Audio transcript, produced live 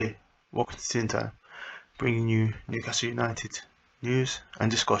Welcome to Toontyme, bringing you Newcastle United news and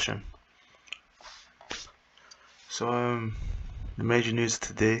discussion. So, the major news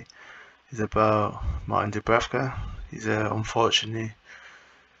today is about Martin Dubravka. He's unfortunately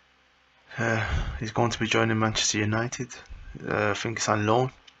he's going to be joining Manchester United. I think it's on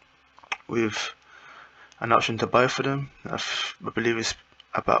loan with an option to buy for them. I believe it's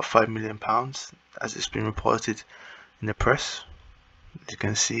about £5 million, as it's been reported in the press. As you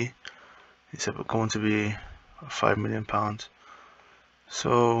can see, it's going to be £5 million.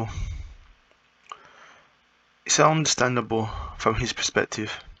 So it's understandable from his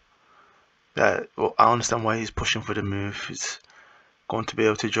perspective that I understand why he's pushing for the move. He's going to be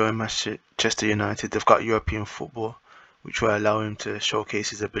able to join Manchester United. They've got European football, which will allow him to showcase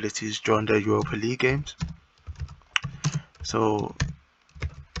his abilities during the Europa League games. So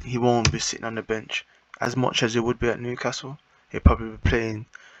he won't be sitting on the bench as much as he would be at Newcastle. He'll probably be playing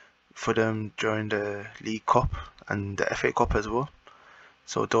for them during the League Cup and the FA Cup as well.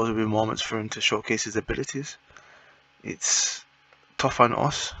 So those will be moments for him to showcase his abilities. It's tough on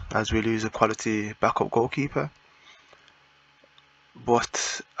us as we lose a quality backup goalkeeper,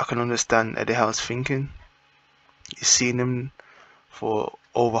 but I can understand Eddie Howe's thinking. He's seen him for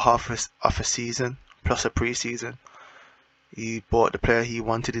over half of a season plus a pre-season. He bought the player he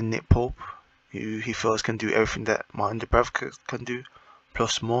wanted in Nick Pope, who he feels can do everything that Martin Dubravka can do,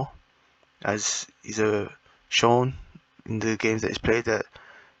 plus more, as he's shown in the games that he's played that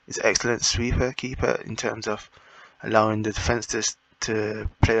he's an excellent sweeper keeper in terms of allowing the defence to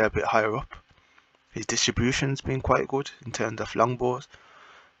play a bit higher up. His distribution's been quite good in terms of long balls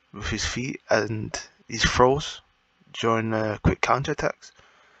with his feet, and his throws during quick counter attacks.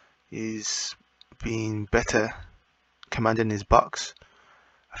 He's been better commanding his box,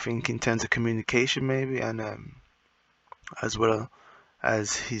 I think, in terms of communication maybe, and as well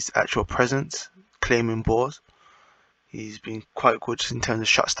as his actual presence, claiming balls. He's been quite good in terms of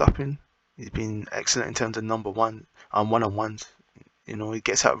shot stopping. He's been excellent in terms of number one and one-on-ones. You know, he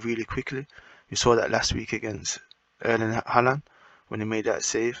gets out really quickly. You saw that last week against Erling Haaland when he made that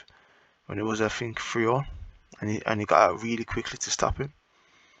save, when it was, I think, 3-0, and he got out really quickly to stop him.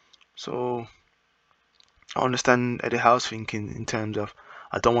 So I understand Eddie Howe's thinking in terms of,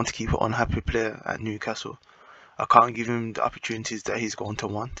 I don't want to keep an unhappy player at Newcastle. I can't give him the opportunities that he's going to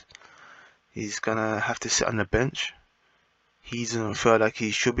want. He's gonna have to sit on the bench. He doesn't feel like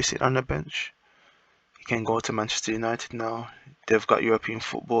he should be sitting on the bench. He can go to Manchester United now. They've got European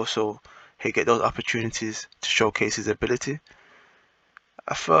football, so he'll get those opportunities to showcase his ability.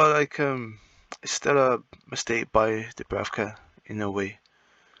 I feel like it's still a mistake by Dubravka in a way,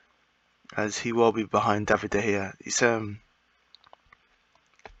 as he will be behind David De Gea.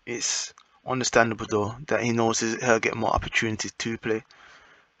 It's understandable though that he knows he'll get more opportunities to play,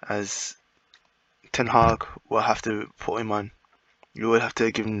 as Ten Hag will have to put him on. You will have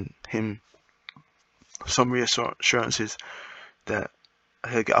to give him some reassurances that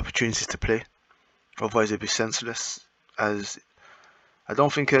he'll get opportunities to play. Otherwise, it'll be senseless. As I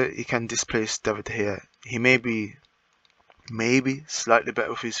don't think he can displace David De Gea. He may be maybe slightly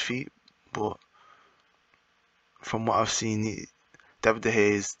better with his feet, but from what I've seen, David De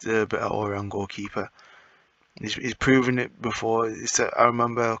Gea is the better all-round goalkeeper. He's proven it before. I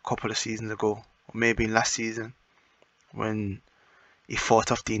remember a couple of seasons ago, or maybe last season, when he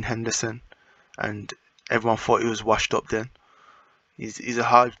fought off Dean Henderson, and everyone thought he was washed up then. He's a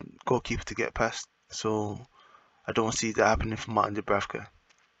hard goalkeeper to get past, so I don't see that happening for Martin Dubravka.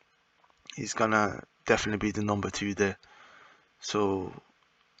 He's gonna definitely be the number 2 there. So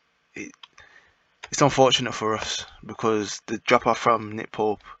it's unfortunate for us, because the drop off from Nick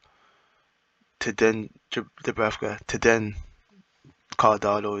Pope to then Dubravka to then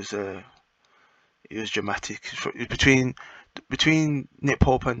Cardalo it was dramatic. Between Nick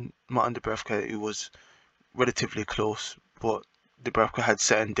Pope and Martin Dubravka, it was relatively close, but Dubravka had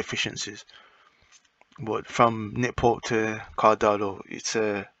certain deficiencies. But from Nick Pope to Cardalo, it's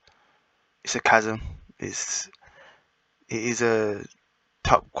a chasm. It is a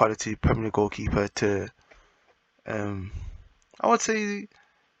top quality Premier League goalkeeper to I would say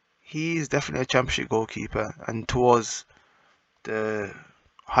he is definitely a championship goalkeeper, and towards the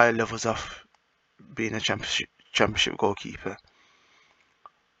higher levels of being a championship goalkeeper,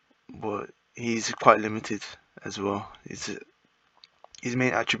 but he's quite limited as well. His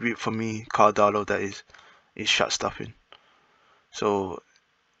main attribute for me, Cardalo, that is shot stopping. So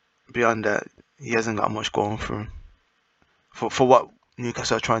beyond that, he hasn't got much going for him. For what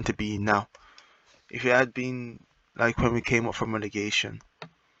Newcastle are trying to be now. If it had been like when we came up from relegation,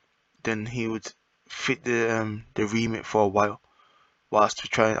 then he would fit the remit for a while. whilst we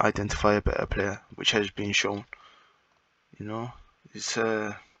try and identify a better player, which has been shown. You know, it's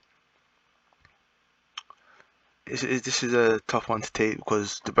this is a tough one to take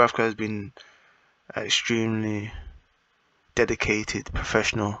because Dubravka has been extremely dedicated,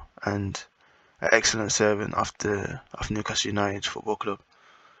 professional, and an excellent servant of Newcastle United Football Club,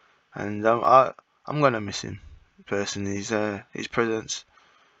 and I'm gonna miss him personally. His presence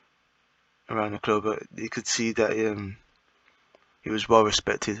around the club, but you could see that he was well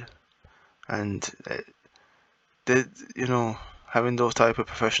respected, and you know, having those type of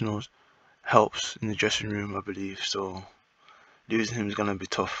professionals helps in the dressing room, I believe. So losing him is gonna be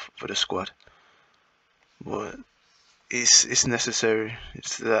tough for the squad, but it's necessary.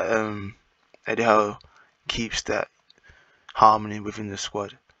 It's that Eddie Howe keeps that harmony within the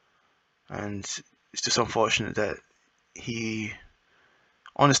squad, and it's just unfortunate that he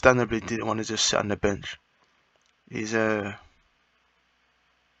understandably didn't want to just sit on the bench. He's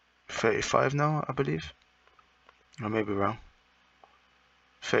 35 now, I believe. I may be wrong.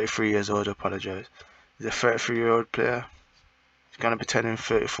 33 years old, I apologise. He's a 33-year-old player. He's going to be turning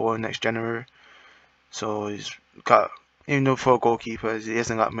 34 next January. So he's got, even though for a goalkeeper, he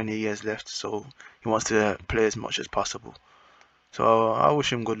hasn't got many years left. So he wants to play as much as possible. So I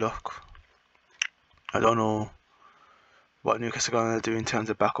wish him good luck. I don't know what Newcastle are going to do in terms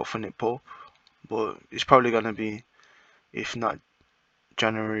of backup for Nick Pope. But it's probably going to be, if not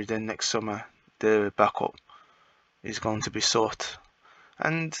January, then next summer, the backup is going to be sought.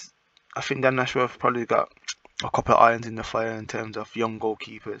 And I think Dan Ashworth probably got a couple of irons in the fire in terms of young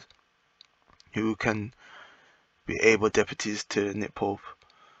goalkeepers who can be able deputies to Nick Pope.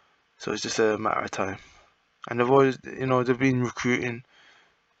 So it's just a matter of time. And they've always, they've been recruiting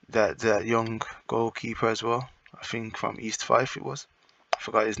that young goalkeeper as well. I think from East Fife it was. I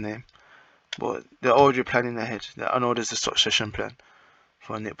forgot his name. But they're already planning ahead. I know there's a succession plan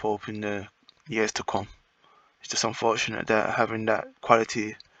for Nick Pope in the years to come. It's just unfortunate that having that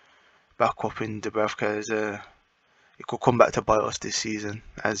quality backup in Dubravka it could come back to bite us this season,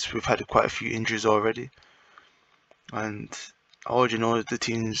 as we've had quite a few injuries already. And I already know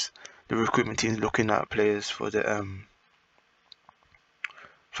the recruitment teams looking at players for the end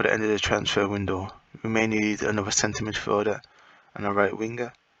of the transfer window. We may need another centre midfielder and a right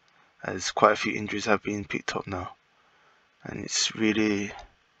winger, as quite a few injuries have been picked up now, and it's really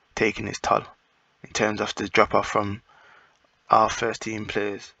taking its toll in terms of the drop off from our first team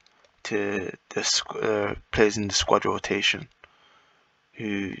players to the players in the squad rotation,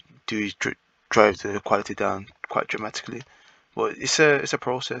 who do drive the quality down quite dramatically. But it's a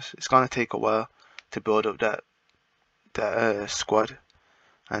process. It's gonna take a while to build up that squad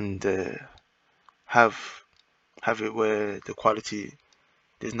and have it where the quality,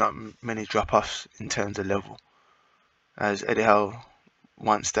 there's not many drop offs in terms of level, as Eddie Howe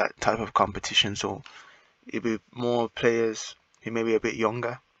wants that type of competition. So it'll be more players who may be a bit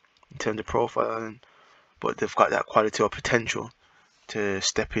younger in terms of profile, but they've got that quality or potential to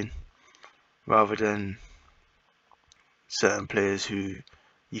step in, rather than certain players who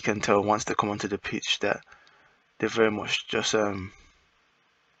you can tell once they come onto the pitch that they're very much just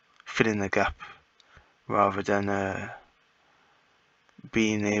filling the gap rather than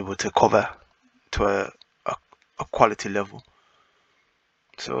being able to cover to a quality level.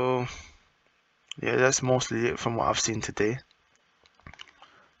 So yeah, that's mostly it from what I've seen today.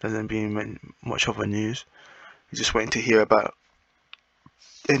 Doesn't been much of a news. You're just waiting to hear about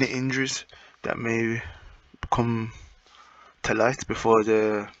any injuries that may come to light before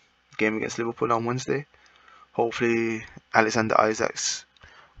the game against Liverpool on Wednesday. Hopefully Alexander Isak's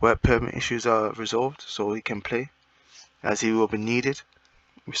work permit issues are resolved so he can play, as he will be needed.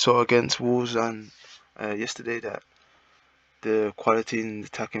 We saw against Wolves on yesterday that the quality in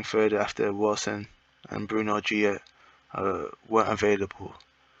attacking further after Wilson and Bruno Gia weren't available.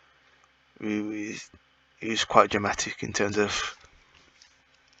 It was quite dramatic in terms of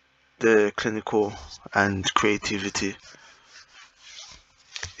the clinical and creativity.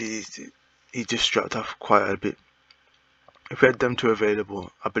 He just dropped off quite a bit. If we had them two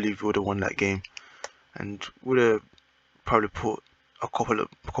available, I believe we would have won that game, and would have probably put a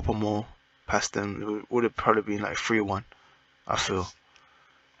couple more past them. It would have probably been like 3-1. I feel,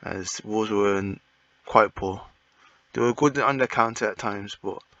 as Wolves were quite poor. They were good on the counter at times,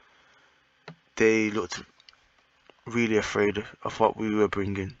 but they looked really afraid of what we were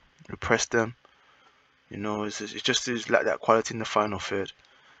bringing. We pressed them. It's just like that quality in the final third,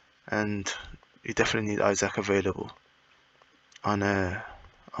 and you definitely need Isak available on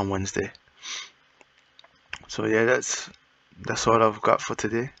Wednesday. So yeah, that's all I've got for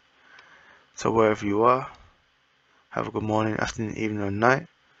today. So wherever you are, have a good morning, afternoon, evening, or night.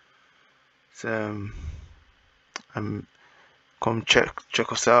 So, come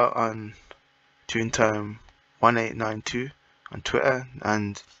check us out on Toontyme 1892 on Twitter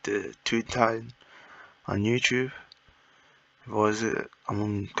and the Toontyme on YouTube.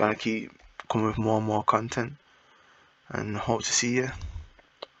 I'm gonna keep coming with more and more content, and hope to see you.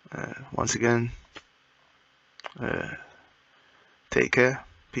 Once again, take care.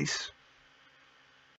 Peace.